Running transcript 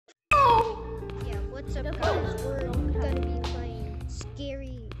up, guys? We're gonna be playing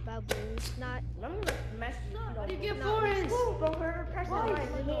scary baboons, not. Let me mess How do you get Not forest? literally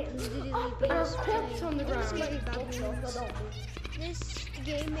There are based corpses on the ground. scary baboons. This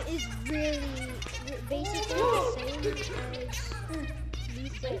game is really basically the same as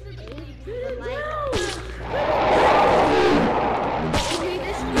Lethal 8, but like. Okay,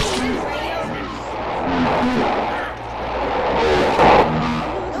 this game is radio.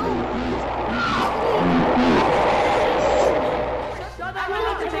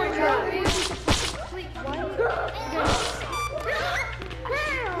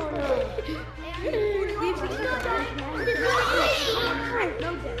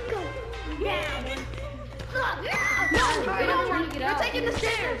 We're taking the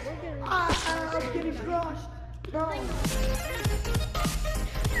stairs. I'm getting crushed. No.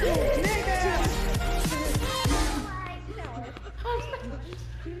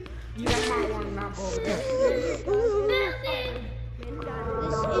 You guys might want to not go over there.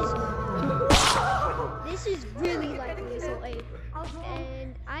 This is really like Lethal 8,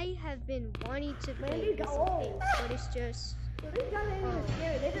 and I have been wanting to play Lethal 8, but it's just.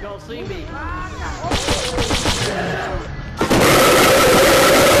 Don't see me.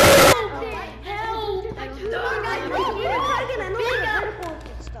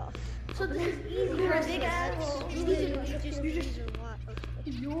 Stuff. So this is easy for a big ass. You just a lot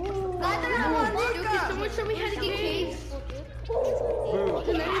of Can someone show me how to get caves?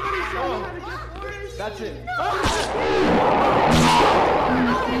 Can anybody show me how to get forest? That's it.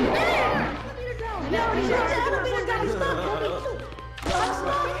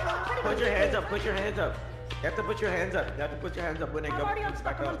 Put your hands up. Put your hands up. You have to put your hands up. You have to put your hands up when it comes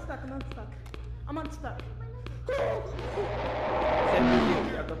back up. I'm unstuck. You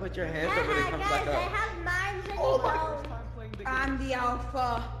have to put your hands up when it comes back up. I'm the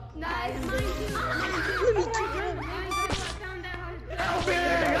alpha. Nice.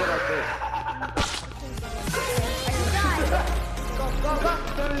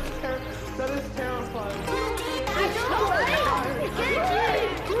 That is terrifying.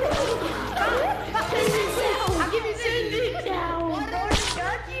 I'll give you 10 down.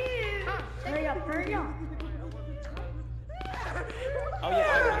 Hurry up, hurry up. Oh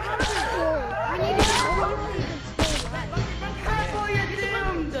yeah. Careful, you're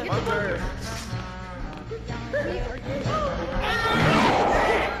doomed. Hunter.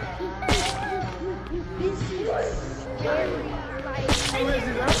 This is very like.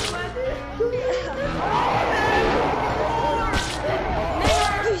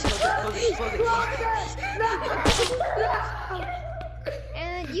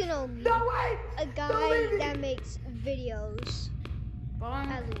 And you know me, a guy that makes videos,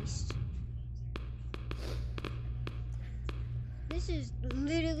 at least. This is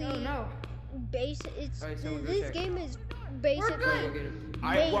literally It's Alright, someone go this check. game is basically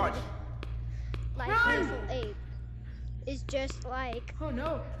I made watch. like Lethal 8. It's just like Oh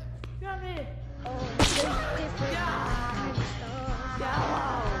no. Got me. there's different kind of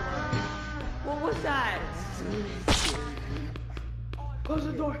stuff. What was that? Close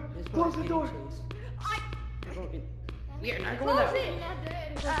the door. Close the door. Yeah, not going that way.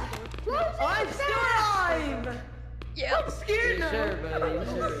 I'm still alive. Yeah. I'm scared now. Sure, buddy.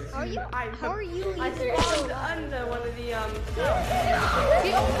 Sure. How are you I leaving? spawned under one of the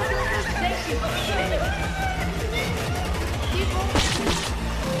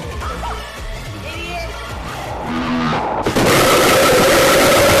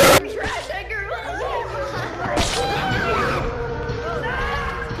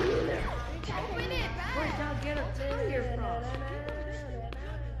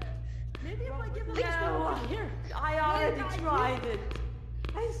I already tried it.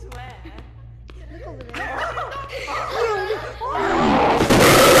 I swear. Look over there.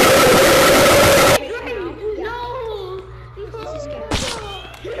 No. This is scary.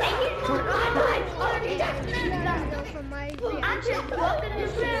 From my reaction,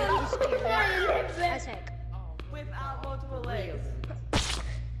 this video is scary as heck. Without multiple legs.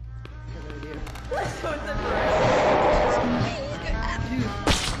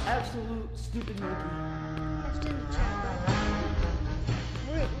 Absolute stupid monkey. That's in the chat,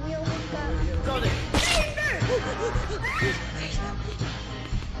 bro. We almost got. Go there.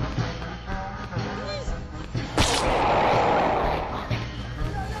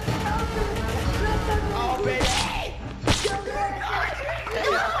 Oh, baby.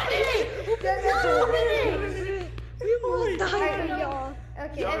 We almost died, y'all.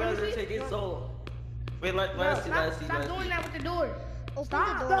 Okay, Y'all guys are taking solo. Wait, let's see. Stop doing that with the door. Open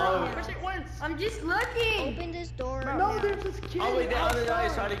the door. Oh. Push it once. I'm just looking. Open this door. No, there's this kid. All the way down and now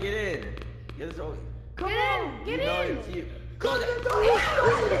he's trying to get in. Get this over. Come Get on. in! Get You know in! it's you. Close the door.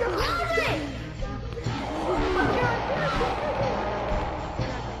 Close it!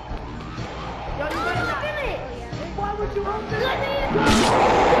 Yo, you better not. Open it! Why would you open Let it? me in!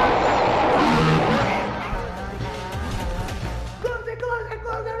 Close it, close it,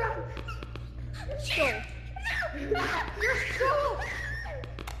 close it. Run. Go. You're so...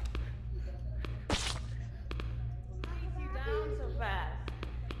 You down so fast.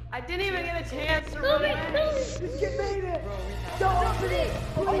 I didn't even get a chance to run Move away. it! Move it! You made it. Don't open it.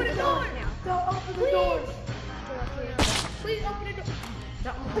 Open the door. Don't open the door. Please open the door.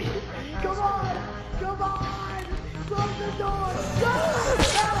 Come on. Come on. Close the door.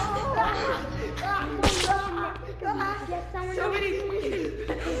 Get someone So many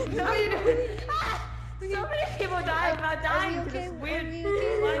people died about Are dying we to okay? this weird Are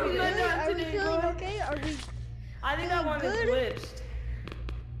we slimy okay? lizard Are we today, feeling boy. okay? Are we? I think that one is good? glitched.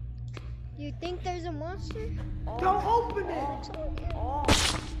 You think there's a monster? Don't open it. Oh,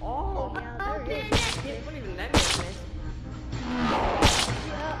 Oh. yeah, there is. What even that means?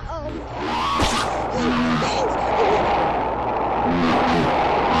 Yeah, oh.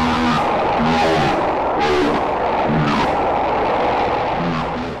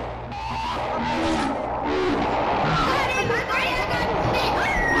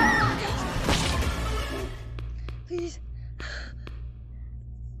 Please.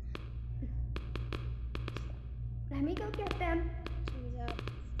 Let me go get them.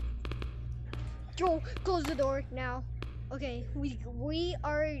 Joel, close the door now. Okay, we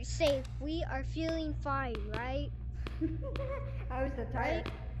are safe. We are feeling fine, right? I was so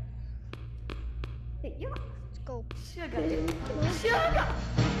tired. Hey, you. Let's go. Sugar.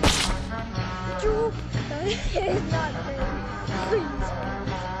 Joel, that is not fair. Please.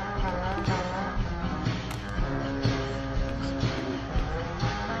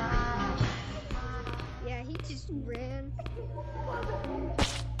 Yeah, he just ran.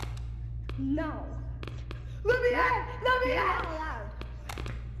 No. Let me in. Let me in.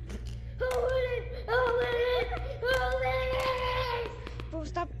 Bro,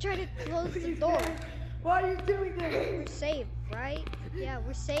 stop trying to close the door. Why are you doing this? We're safe, right? Yeah,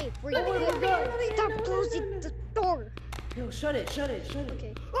 we're safe. We're Let me in, good. let me in, Stop let me in, closing let me the door. Yo, shut it.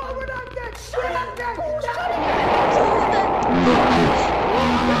 Okay. Oh, we're not dead. We're not dead.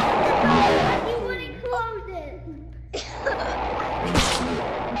 You wouldn't close it.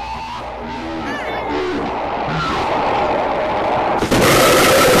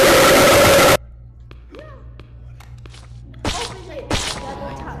 Open it.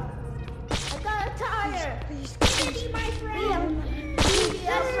 I got a tire. Please, City, my friend.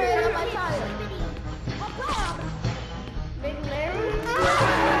 That's right, I got my tire. Big Larry.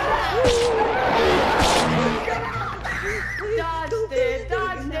 Dodged it.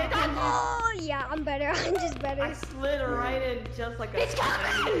 Oh, yeah, I'm better. I'm just better. I slid right in just like a.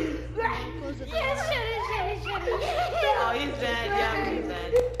 Close the door. Oh, he's dead. Yeah, he's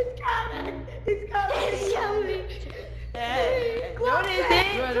dead. It's coming. Hey, what is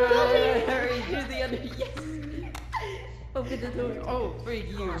it? Run. Hurry, do the other. Yes. Open the door. Oh, freak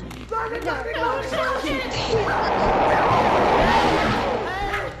you.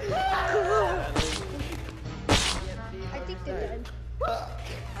 I think they're dead.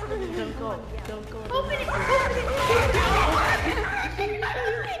 Don't go. Open it.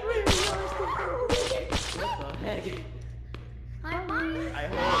 What the heck? I'm fine. I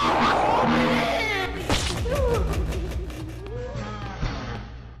hope.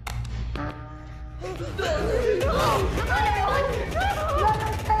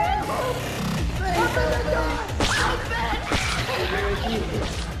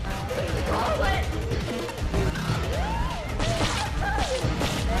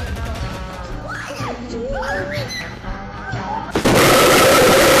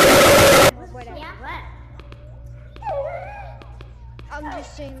 I'm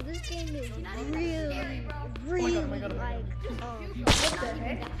just saying, this game is really, really like,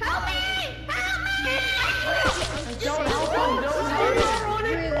 Help me! Don't help him. Don't help him.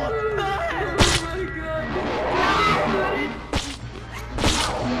 really,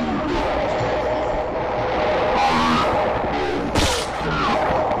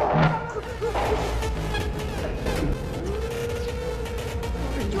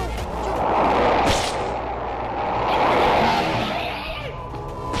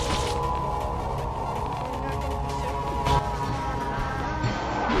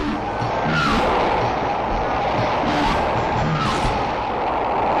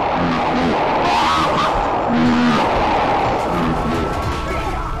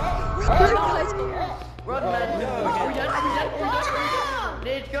 Run, man. Are we done?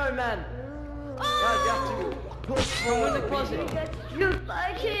 Let's go, man. Guys, you have to push from in the closet. You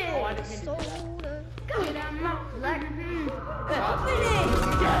like it. Soda. Get out my black. Open it.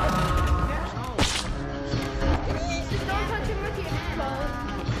 Just don't touch him with your hand.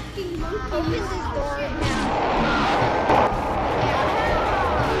 Open this door now.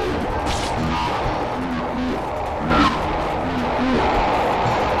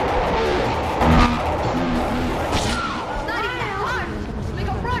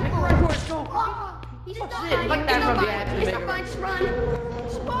 Fuck that from the end. It's a bunch run.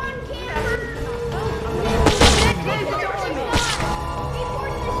 Spawn camper.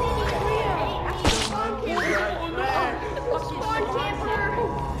 Spawn camper.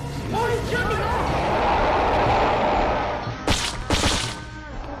 Spawn is jumping off.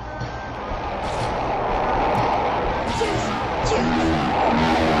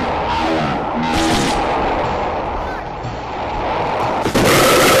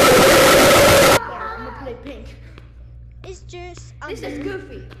 It's just. This is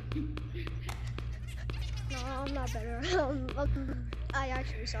goofy. No, I'm not better. I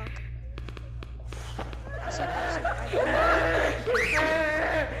actually suck. I suck.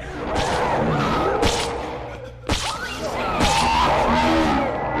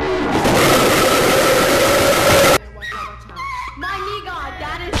 My nigga,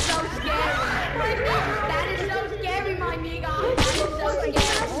 that is so scary. That is so scary, my nigga. That is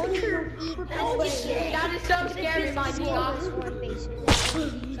so scary. That is so scary, my nigga.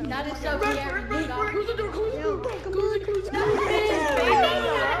 That is so scary, nigga. Close the door, close the door. Close it, close it.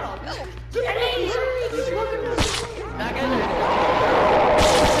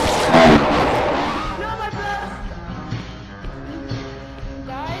 No, my bro.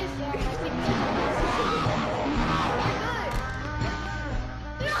 Guys, I think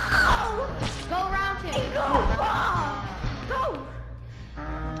no! Go around him. Go. Go.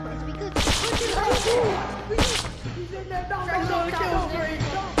 It's because. He's in there. No, Try to no, kill no. him.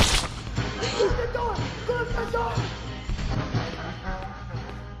 Close the door. Close the door.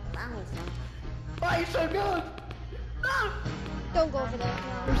 Oh, you're so good. No. Don't go over there.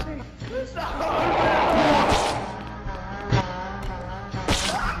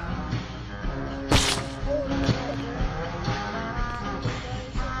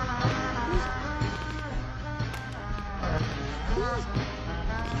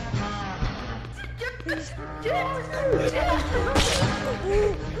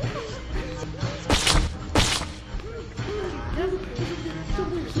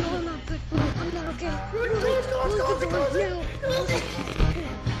 No, I'm not good. I'm not okay.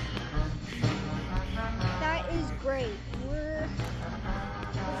 That is great. We're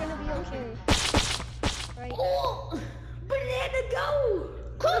gonna be okay. Right? Oh, banana, go!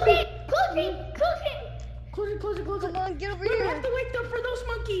 Close it! Close it! Close it! Close it, close it, close it. Come on, get over We here. have to wait for those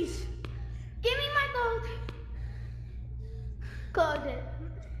monkeys. Give me my gold. Close it.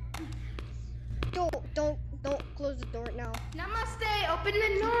 Don't close the door now. Namaste. Open the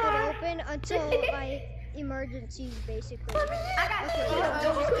Keep it door. open until like emergencies, basically. I got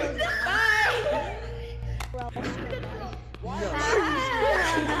Okay. Bye. Well,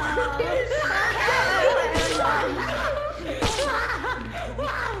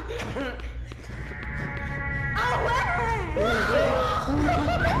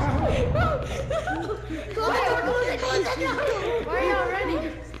 Why are you already?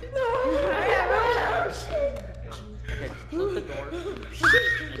 Okay, close the door.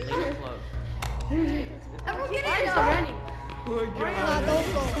 Leave it closed. Everyone get in already. don't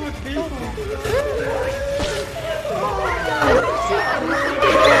go. Don't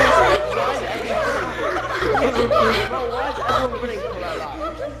Bro, why is everyone running for that lock?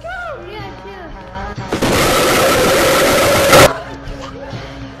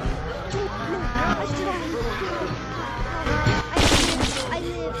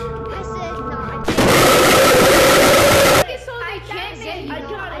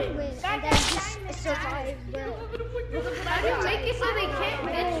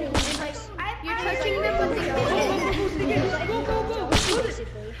 You're touching them with the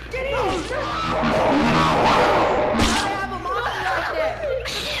I have a monster right there.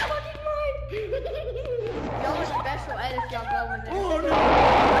 Y'all are special ed if y'all go in there. Oh no!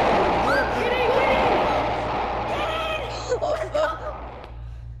 Get in!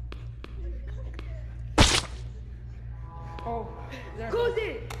 Oh, Close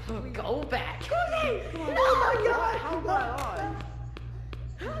it! Go back. oh my God! How about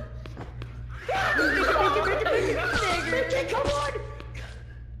come on!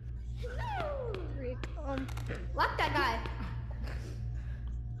 Lock that guy.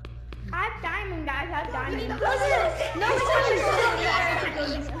 I have diamond, guys. I have diamond. No,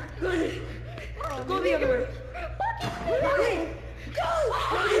 No, the other way. Go!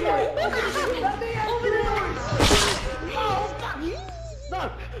 Open the doors! Oh, fuck!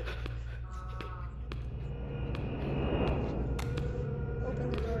 Stop! Open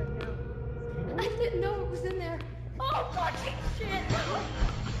the door now. I didn't know it was in there. Oh, fucking shit!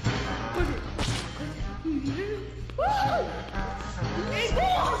 Hey,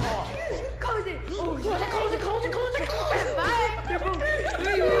 close it! Oh, close it! Bye!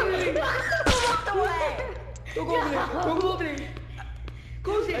 Wait. Walk away! Don't go over there!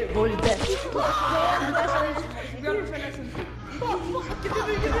 Close it! Hey, boy, you're dead. Grab the medicine. Fuck! Get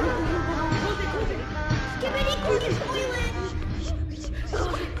it! Skibbity close the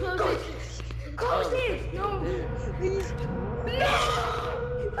toilet! Close it! No! Please. No!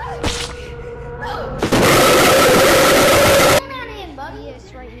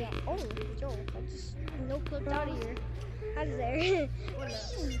 Yes, right now. Oh, Joel, I just no clipped out of here. Out of there.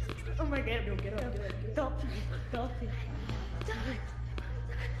 Oh my god, no, get up. Stop.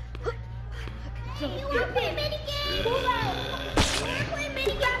 You wanna play a minigame? Pull out! You wanna play a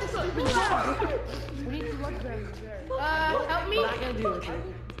minigame? Pull out! We need to look them. Help me. I'm not gonna do it. Hey,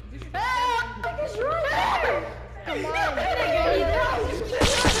 I just run there. Come on.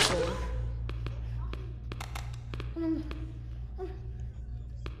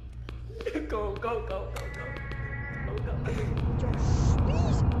 Go.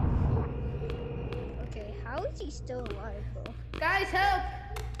 Please. Okay, how is he still alive, bro? Guys, help!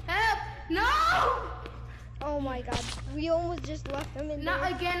 No! Oh my god, we almost just left him in Not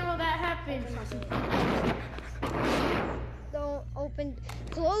there. again will that happen. Don't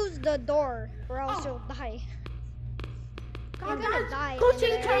close the door or else you'll die. You're gonna die. Coast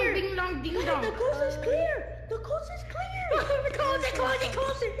in is there. clear. Ding dong, ding dong. The coast is clear. Close it.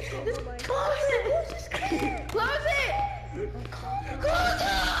 Close it. Oh Close it.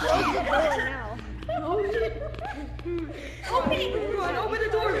 Close the door now. Open it. Open the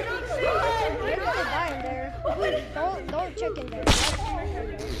door. You're gonna die in there. Don't check in there.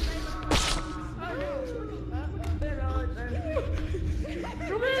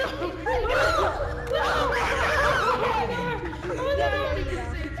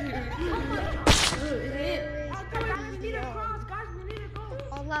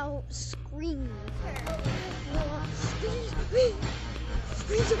 All out scream.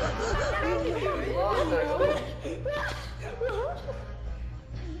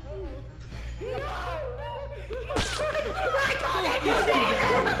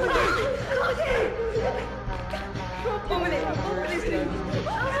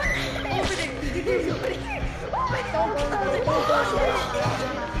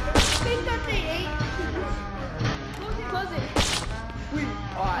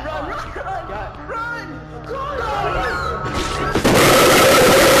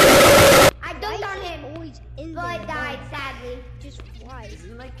 I dunked on him, Always in but there. died sadly. Just why?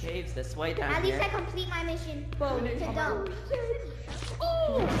 Isn't like caves this way down At least here? I complete my mission to dunk.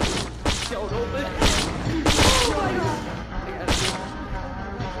 Don't open.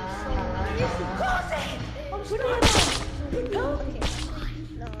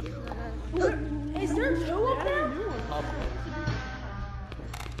 Is there two up there?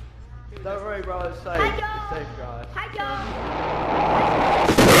 Don't worry, bro. It's safe. Hi, It's y'all. safe, guys. Hi, y'all.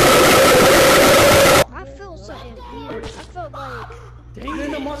 I feel something weird. I felt like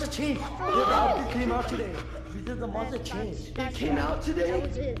The monster changed. The outfit came out today. The monster changed. It came out that today.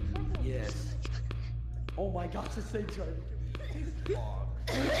 was it. Yes. Oh my gosh, the same time.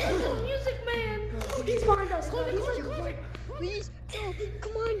 Music man. He's behind us. Please, no,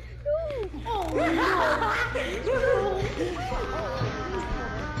 come on, no.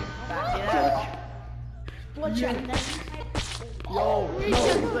 Bloodshot. Yo,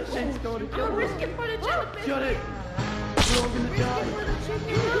 the shit's going to kill us. Risk it for the jellyfish. Shut it. We're all gonna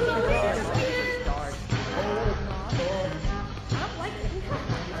die.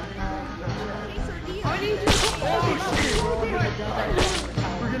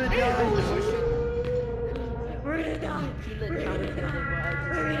 We're gonna die.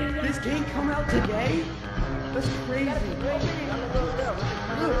 This can't come out today? That's crazy.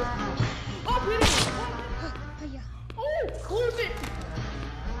 Open it. Oh, close it.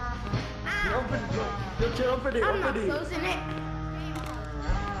 Open it. I'm not closing it.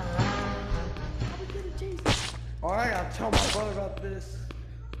 Alright, I'll tell my brother about this.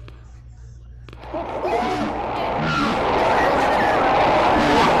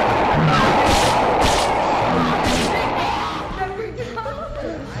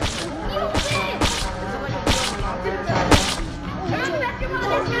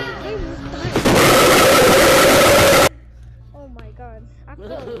 Oh my god, I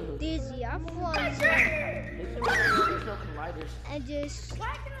felt dizzy. I fall There's no colliders. and just fall.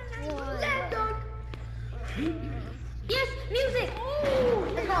 Yes, music.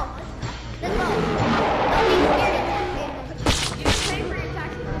 Let's go. Let's go. You didn't pay for your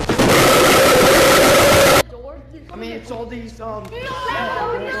taxi. I mean, it's all these No.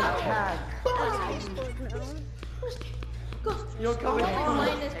 tag. You don't come in. I'm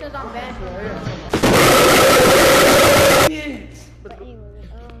playing this because I'm bad. But anyway,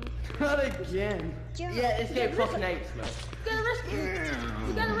 Not again. Yeah, it's getting fucking eggs, man. You gotta risk it.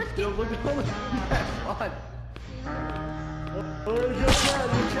 You gotta risk Yo, it. look at all the fun. Oh, your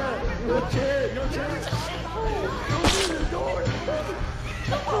chair. Open the door.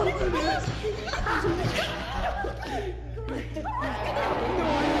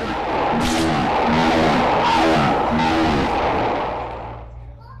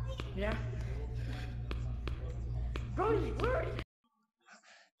 Yeah. Brody, where are you?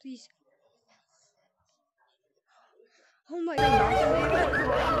 please. Oh my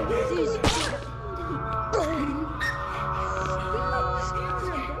god. Please.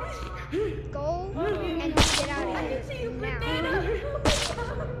 Go and get out of here now.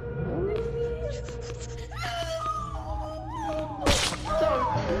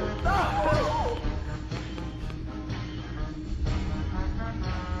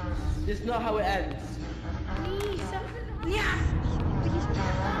 This is not how it ends. Yeah.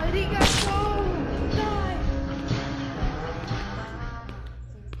 Where'd he go? Die.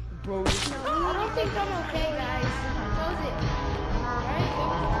 Bro, I don't think I'm okay, guys. Close it.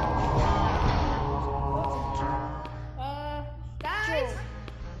 Alright, guys.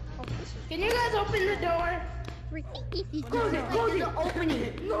 Can you guys open the door? Close it. Open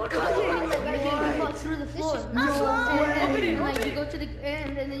it. Close it. Go through the floor. Open it. Like you go to the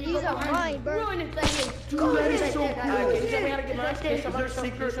end and then you These go are behind. mine, bro. Ruin it. Like it. Dude, Close that it is right so there, cool. guys. Is there a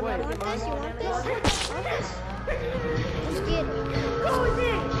secret way? You want this? You want this? Let's get it. Close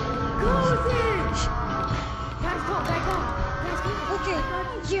it. Close it. Guys, go. Okay,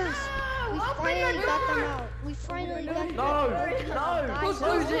 yes. We Open finally the got them door. out. We finally got them No, out.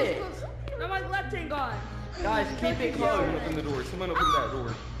 close it. No, my left hand gone. Guys, keep it Someone closed. open the door. Someone open that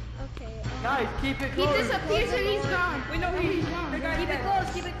door. Okay. Guys, keep it He closed. disappears and he's gone. We know he's gone. Keep it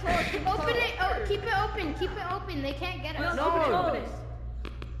closed. Keep it closed. Open it. Oh, keep it open. Keep it open. They can't get us. No.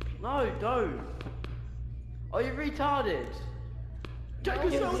 No, don't. Are you retarded? Yeah,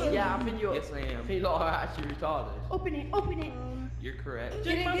 I think you're. Yes, I am. I think you're actually retarded. Open it. Open it. You're correct.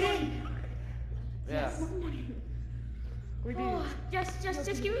 Get in. Yeah. Oh,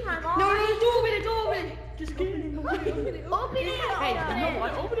 just give me my mom. No, open it. Just open it. Open it. Hey, no,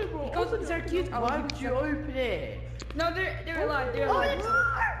 I open it, bro. Because it's our cute. Why would you open it? No, they're alive. They're alive.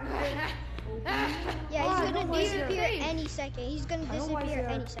 Yeah, he's gonna disappear any second. He's gonna disappear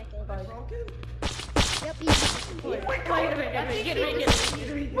any second. Yep, he's disappeared. Wait a minute. Get it.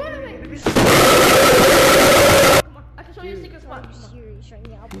 Wait a minute. Come on. I can show you a secret spot. I'm serious right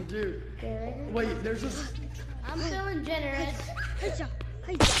now. Dude. Wait, there's this. I'm feeling generous. Hiya.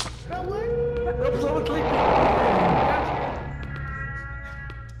 Bro, where? No, someone click it.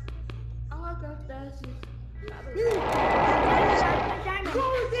 Oh, I got that. Diamond.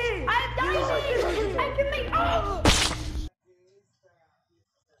 I have diamonds. I can make. Oh.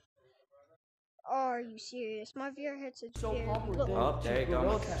 Are you serious? My VR headset's So very awkward, low. dude. Oh, there you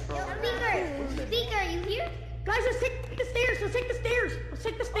go. Speaker, you here? Guys, let's take the stairs. Let's take the stairs.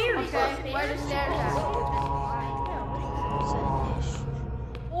 Okay, where the stairs at?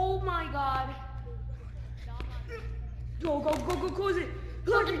 Oh my god. Go, close it.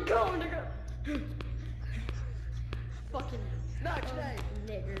 Fucking go, nigga. Fucking Not today.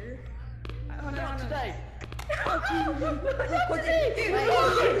 nigger. Not today. I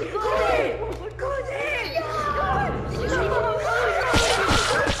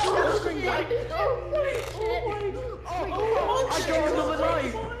got another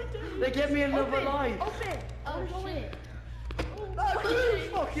life. They gave me another life. Open. Oh shit.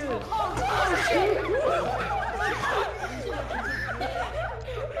 Fuck you.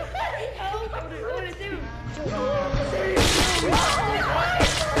 What it do?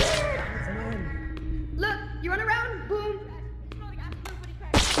 Look, you run around, boom.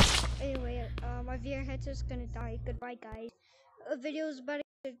 Anyway, my VR headset's gonna die. Goodbye, guys. Video's about to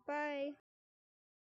goodbye.